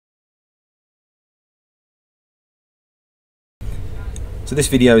So this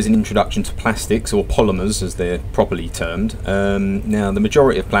video is an introduction to plastics, or polymers as they're properly termed. Now the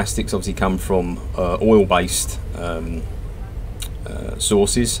majority of plastics obviously come from oil-based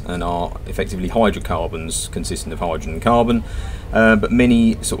sources and are effectively hydrocarbons consisting of hydrogen and carbon, but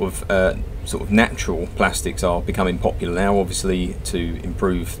many sort of natural plastics are becoming popular now, obviously to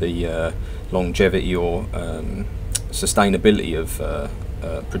improve the longevity or sustainability of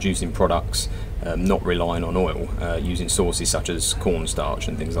producing products, not relying on oil, using sources such as cornstarch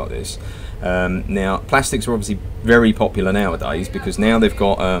and things like this. Now plastics are obviously very popular nowadays because now they've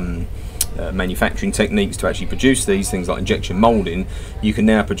got manufacturing techniques to actually produce these things like injection molding. You can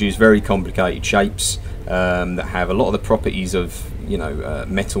now produce very complicated shapes that have a lot of the properties of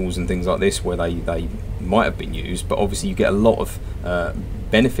metals and things like this, where they might have been used, but obviously you get a lot of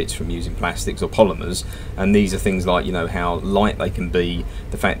benefits from using plastics or polymers, and these are things like how light they can be,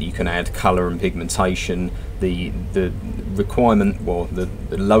 the fact that you can add colour and pigmentation, the requirement, well, the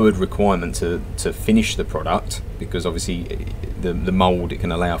lowered requirement to finish the product, because obviously the mould, it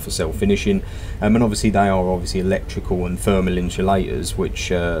can allow for self-finishing, and obviously they are obviously electrical and thermal insulators,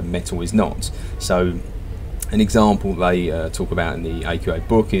 which metal is not. So an example they talk about in the AQA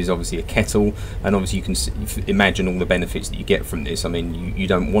book is obviously a kettle, and obviously you can imagine all the benefits that you get from this. I mean, you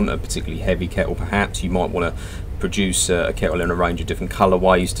don't want a particularly heavy kettle, perhaps. You might want to produce a kettle in a range of different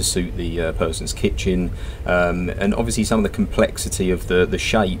colourways to suit the person's kitchen, and obviously some of the complexity of the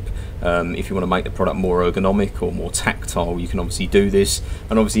shape. If you want to make the product more ergonomic or more tactile, you can obviously do this,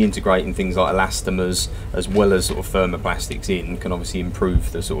 and obviously integrating things like elastomers as well as sort of thermoplastics in can obviously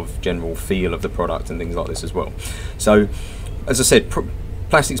improve the sort of general feel of the product and things like this as well. So as I said,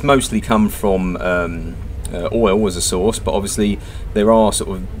 plastics mostly come from oil as a source, but obviously there are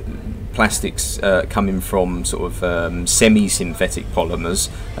sort of plastics coming from sort of semi-synthetic polymers.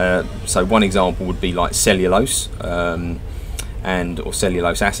 So one example would be like cellulose, or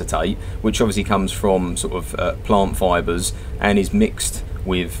cellulose acetate, which obviously comes from sort of plant fibres and is mixed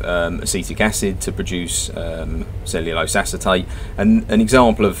with acetic acid to produce cellulose acetate. And an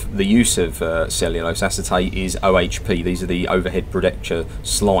example of the use of cellulose acetate is OHP. These are the overhead projector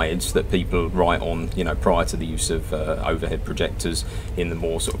slides that people write on, prior to the use of overhead projectors in the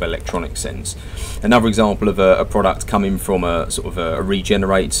more sort of electronic sense. Another example of a product coming from a sort of a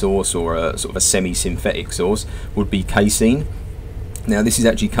regenerated source or a sort of a semi-synthetic source would be casein. Now this is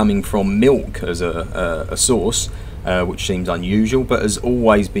actually coming from milk as a source, which seems unusual, but has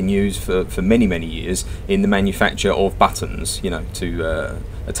always been used for many years in the manufacture of buttons, to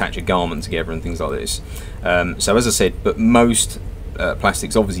attach a garment together and things like this. So as I said, but most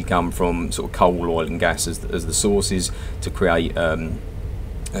plastics obviously come from sort of coal, oil and gas as the sources to create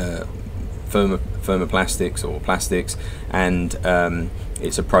thermoplastics or plastics, and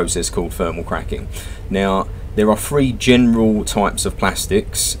it's a process called thermal cracking. Now there are three general types of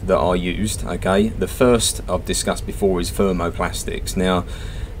plastics that are used. Okay, the first I've discussed before is thermoplastics. Now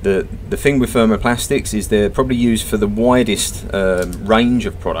the thing with thermoplastics is they're probably used for the widest range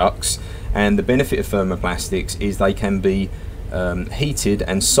of products, and the benefit of thermoplastics is they can be heated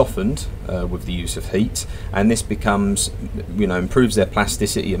and softened with the use of heat, and this becomes, improves their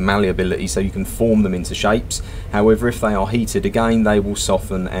plasticity and malleability, so you can form them into shapes. However, if they are heated again, they will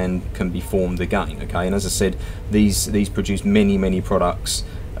soften and can be formed again. Okay, and as I said, these produce many products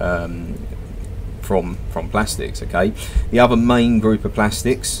from plastics. Okay, the other main group of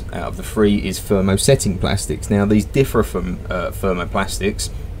plastics out of the three is thermosetting plastics. Now these differ from thermoplastics.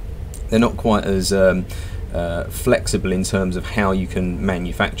 They're not quite as flexible in terms of how you can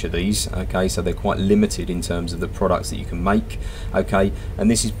manufacture these. Okay, so they're quite limited in terms of the products that you can make. Okay,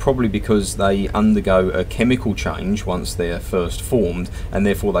 and this is probably because they undergo a chemical change once they're first formed, and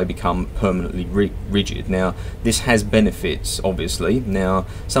therefore they become permanently rigid. Now this has benefits, obviously. Now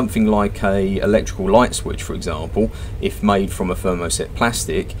something like a electrical light switch, for example, if made from a thermoset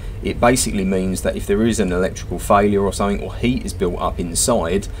plastic, it basically means that if there is an electrical failure or something, or heat is built up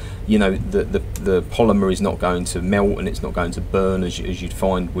inside, the polymer is not going to melt and it's not going to burn as you'd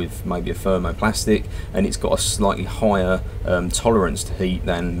find with maybe a thermoplastic, and it's got a slightly higher tolerance to heat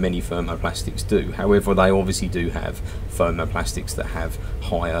than many thermoplastics do. However, they obviously do have thermoplastics that have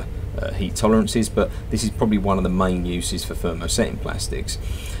higher heat tolerances, but this is probably one of the main uses for thermosetting plastics.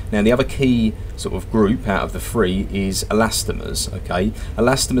 Now the other key sort of group out of the three is elastomers. Okay,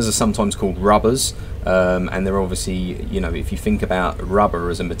 elastomers are sometimes called rubbers, and they're obviously, if you think about rubber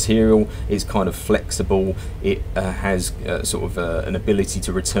as a material, it's kind of flexible. It has sort of an ability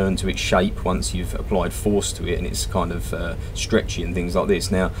to return to its shape once you've applied force to it, and it's kind of stretchy and things like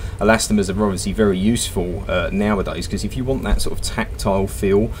this. Now elastomers are obviously very useful nowadays, because if you want that sort of tactile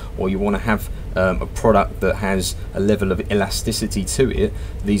feel, or you want to have a product that has a level of elasticity to it,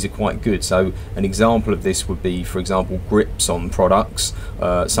 these are quite good. So an example of this would be, for example, grips on products,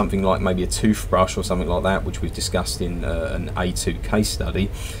 something like maybe a toothbrush or something like that, which we've discussed in an A2 case study.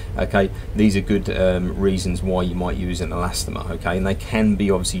 Okay, these are good reasons why you might use an elastomer. Okay, and they can be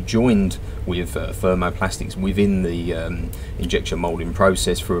obviously joined with thermoplastics within the injection molding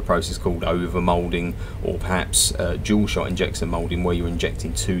process through a process called over molding, or perhaps dual shot injection molding, where you're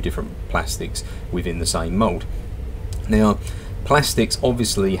injecting two different plastics within the same mold. Now, plastics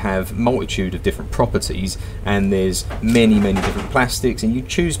obviously have multitude of different properties, and there's many different plastics, and you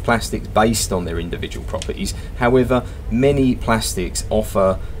choose plastics based on their individual properties. However, many plastics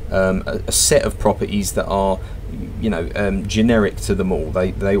offer a set of properties that are, you know, generic to them all.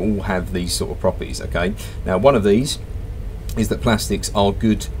 They all have these sort of properties. Okay, now one of these is that plastics are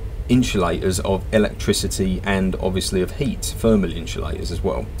good insulators of electricity and obviously of heat, thermal insulators as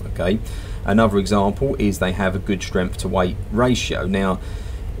well. Okay, another example is they have a good strength to weight ratio. Now,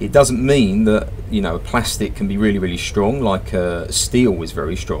 it doesn't mean that, you know, plastic can be really strong, like steel is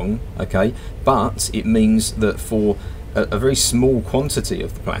very strong. Okay, but it means that for a very small quantity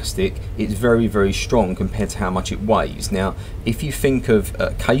of the plastic, it's very strong compared to how much it weighs. Now, if you think of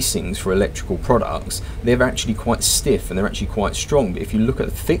casings for electrical products, they're actually quite stiff and they're actually quite strong, but if you look at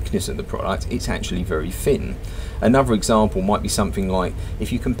the thickness of the product, it's actually very thin. Another example might be something like,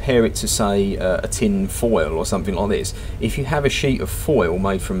 if you compare it to, say, a tin foil or something like this. If you have a sheet of foil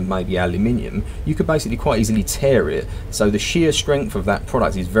made from maybe aluminium, you could basically quite easily tear it, so the shear strength of that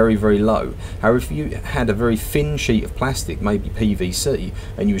product is very low. However, if you had a very thin sheet of plastic, maybe PVC,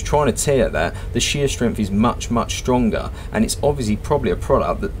 and you was trying to tear that, the shear strength is much stronger, and it's obviously probably a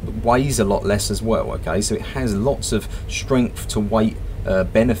product that weighs a lot less as well. Okay, so it has lots of strength to weight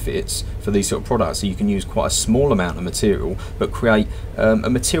benefits for these sort of products, so you can use quite a small amount of material but create a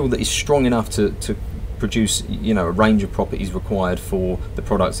material that is strong enough to produce, you know, a range of properties required for the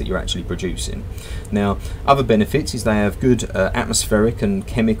products that you're actually producing. Now, other benefits is they have good atmospheric and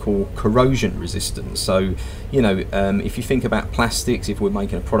chemical corrosion resistance. So, you know, if you think about plastics, if we're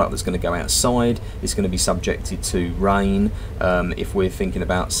making a product that's going to go outside, it's going to be subjected to rain. If we're thinking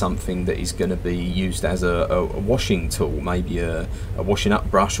about something that is going to be used as a washing tool, maybe a washing up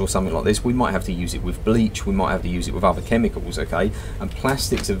brush or something like this, we might have to use it with bleach, we might have to use it with other chemicals. Okay, and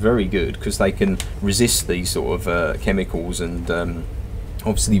plastics are very good because they can resist these sort of chemicals and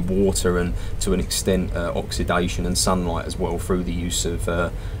obviously water, and to an extent oxidation and sunlight as well, through the use of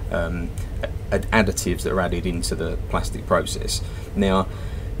additives that are added into the plastic process. Now,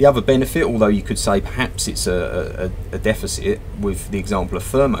 the other benefit, although you could say perhaps it's a deficit with the example of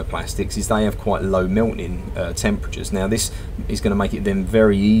thermoplastics, is they have quite low melting temperatures. Now, this is going to make it then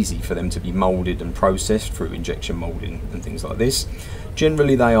very easy for them to be molded and processed through injection molding and things like this.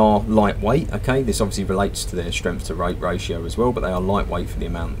 Generally, they are lightweight. Okay, this obviously relates to their strength to weight ratio as well, but they are lightweight for the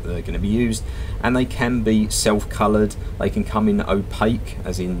amount that they're going to be used, and they can be self-coloured. They can come in opaque,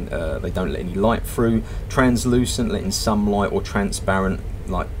 as in they don't let any light through, translucent, letting some light, or transparent,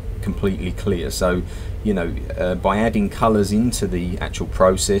 like completely clear. So, you know, by adding colours into the actual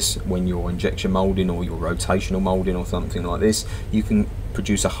process when you're injection moulding or your rotational moulding or something like this, you can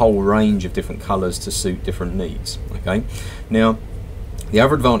produce a whole range of different colours to suit different needs. Okay, now, the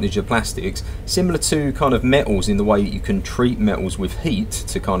other advantage of plastics, similar to kind of metals in the way that you can treat metals with heat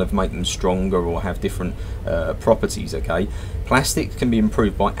to kind of make them stronger or have different properties. Okay, plastic can be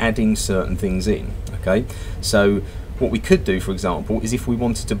improved by adding certain things in. Okay, so what we could do, for example, is if we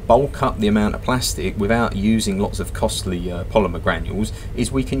wanted to bulk up the amount of plastic without using lots of costly polymer granules, is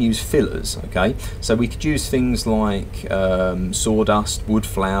we can use fillers. Okay, so we could use things like sawdust, wood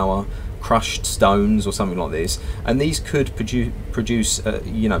flour, crushed stones or something like this, and these could produce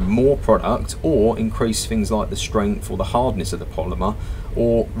you know, more product, or increase things like the strength or the hardness of the polymer,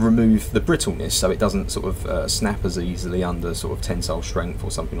 or remove the brittleness so it doesn't sort of snap as easily under sort of tensile strength or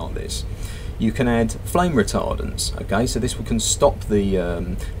something like this. You can add flame retardants. Okay, so this can stop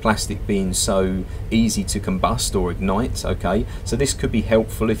the plastic being so easy to combust or ignite. Okay, so this could be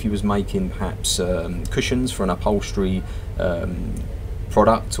helpful if you was making perhaps cushions for an upholstery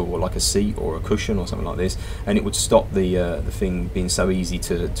product, or like a seat or a cushion or something like this, and it would stop the thing being so easy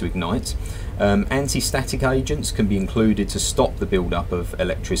to ignite. Anti-static agents can be included to stop the build-up of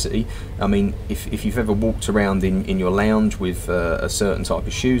electricity. I mean, if you've ever walked around in your lounge with a certain type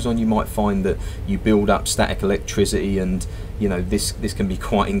of shoes on, you might find that you build up static electricity, and you know, this can be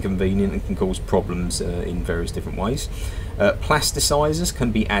quite inconvenient and can cause problems in various different ways. Plasticizers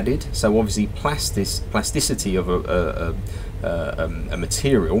can be added, so obviously plasticity of a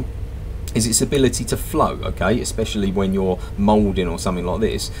material is its ability to flow, okay, especially when you're moulding or something like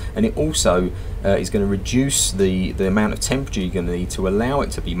this. And it also is going to reduce the amount of temperature you're going to need to allow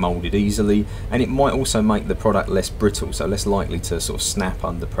it to be moulded easily, and it might also make the product less brittle, so less likely to sort of snap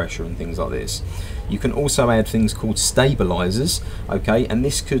under pressure and things like this. You can also add things called stabilizers, okay, and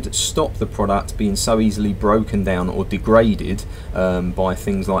this could stop the product being so easily broken down or degraded by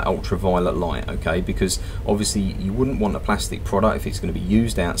things like ultraviolet light, okay, because obviously you wouldn't want a plastic product, if it's going to be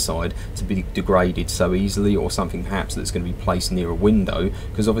used outside, to be degraded so easily, or something perhaps that's going to be placed near a window,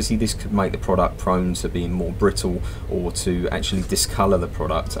 because obviously this could make the product prone to being more brittle or to actually discolor the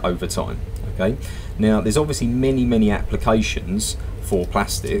product over time. Okay, now there's obviously many applications for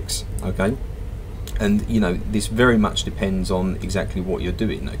plastics, okay, and you know, this very much depends on exactly what you're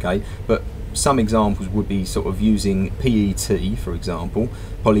doing, okay, but some examples would be sort of using PET, for example,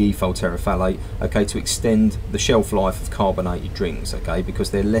 polyethyl terephthalate, okay, to extend the shelf life of carbonated drinks, okay,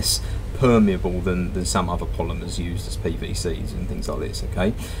 because they're less permeable than some other polymers used as PVCs and things like this,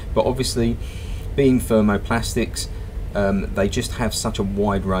 okay. But obviously, being thermoplastics, they just have such a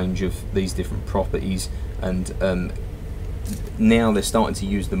wide range of these different properties, and now they're starting to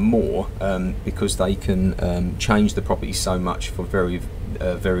use them more because they can change the properties so much for very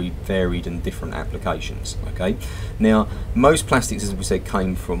varied and different applications, okay. Now most plastics, as we said,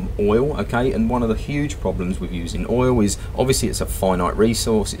 came from oil, okay, and one of the huge problems with using oil is obviously it's a finite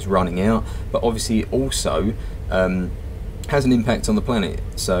resource, it's running out, but obviously it also has an impact on the planet.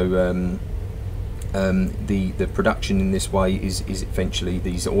 So the production in this way is eventually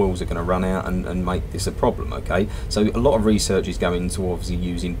these oils are going to run out and make this a problem, okay. So a lot of research is going into obviously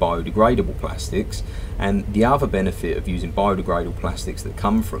using biodegradable plastics, and the other benefit of using biodegradable plastics that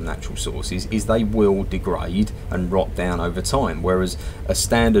come from natural sources is they will degrade and rot down over time, whereas a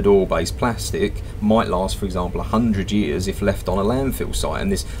standard oil-based plastic might last, for example, 100 years if left on a landfill site,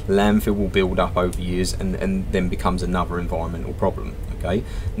 and this landfill will build up over years and then becomes another environmental problem, okay.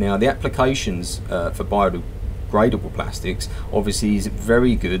 Now the applications for biodegradable plastics obviously is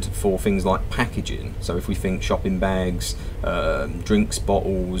very good for things like packaging. So if we think shopping bags, drinks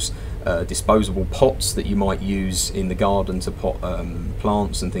bottles, disposable pots that you might use in the garden to pot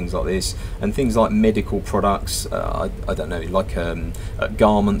plants and things like this, and things like medical products, I don't know, like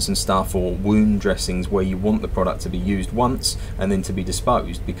garments and stuff, or wound dressings where you want the product to be used once and then to be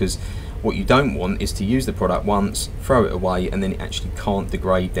disposed, because what you don't want is to use the product once, throw it away, and then it actually can't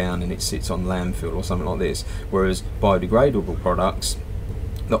degrade down and it sits on landfill or something like this. Whereas biodegradable products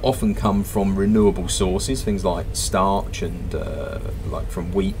that often come from renewable sources, things like starch and like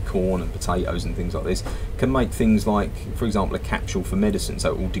from wheat, corn and potatoes and things like this, can make things like, for example, a capsule for medicine,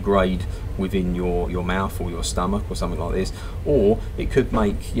 so it will degrade within your mouth or your stomach or something like this. Or it could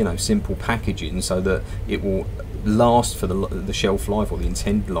make, you know, simple packaging so that it will last for the shelf life or the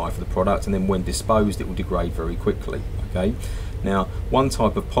intended life of the product, and then when disposed it will degrade very quickly, okay. Now one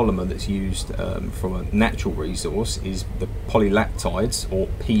type of polymer that's used from a natural resource is the polylactides, or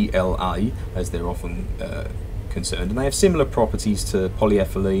PLA as they're often concerned, and they have similar properties to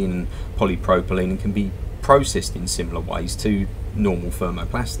polyethylene and polypropylene and can be processed in similar ways to normal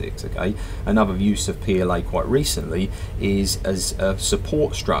thermoplastics, okay. Another use of PLA quite recently is as a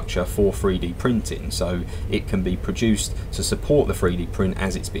support structure for 3D printing, so it can be produced to support the 3D print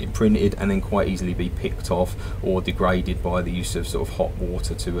as it's being printed, and then quite easily be picked off or degraded by the use of sort of hot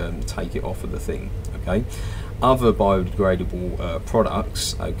water to take it off of the thing, okay. Other biodegradable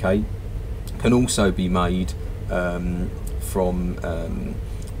products, okay, can also be made from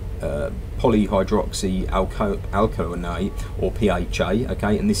polyhydroxy alkoxide, or PHA,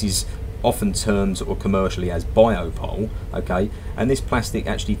 okay, and this is often termed or commercially as biopol, okay, and this plastic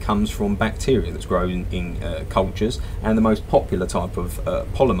actually comes from bacteria that's grown in cultures, and the most popular type of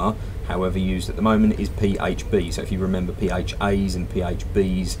polymer, however, used at the moment is PHB. So if you remember PHAs and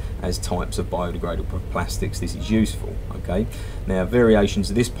PHBs as types of biodegradable plastics, this is useful, okay. Now variations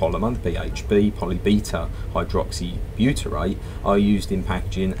of this polymer, the PHB, polybeta hydroxybutyrate, are used in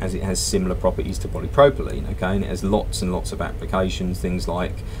packaging as it has similar properties to polypropylene, okay, and it has lots and lots of applications, things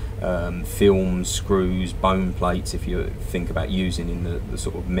like films, screws, bone plates, if you think about using in the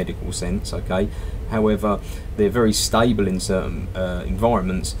sort of medical sense, okay. However, they're very stable in certain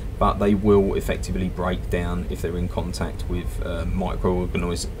environments, but they will effectively break down if they're in contact with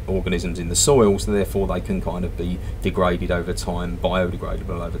microorganisms in the soil, so therefore they can kind of be degraded over time,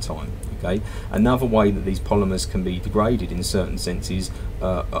 biodegradable over time, okay. Another way that these polymers can be degraded in certain senses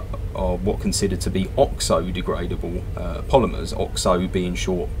are what considered to be oxo-degradable polymers, Oxxo being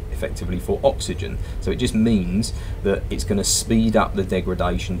short effectively for oxygen. So it just means that it's going to speed up the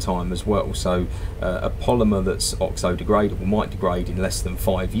degradation time as well. So a polymer that's oxo-degradable might degrade in less than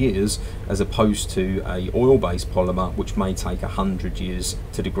 5 years, as opposed to a oil-based polymer which may take 100 years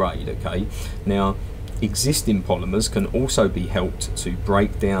to degrade. Okay, now existing polymers can also be helped to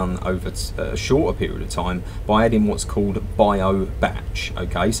break down over a shorter period of time by adding what's called bio-batch.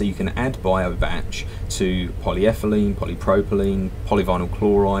 Okay, so you can add bio-batch to polyethylene, polypropylene, polyvinyl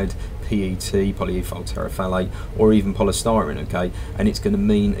chloride, PET, polyethyl terephthalate, or even polystyrene. Okay, and it's going to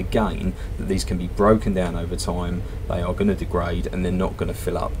mean again that these can be broken down over time, they are going to degrade, and they're not going to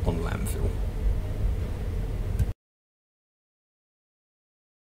fill up on landfill.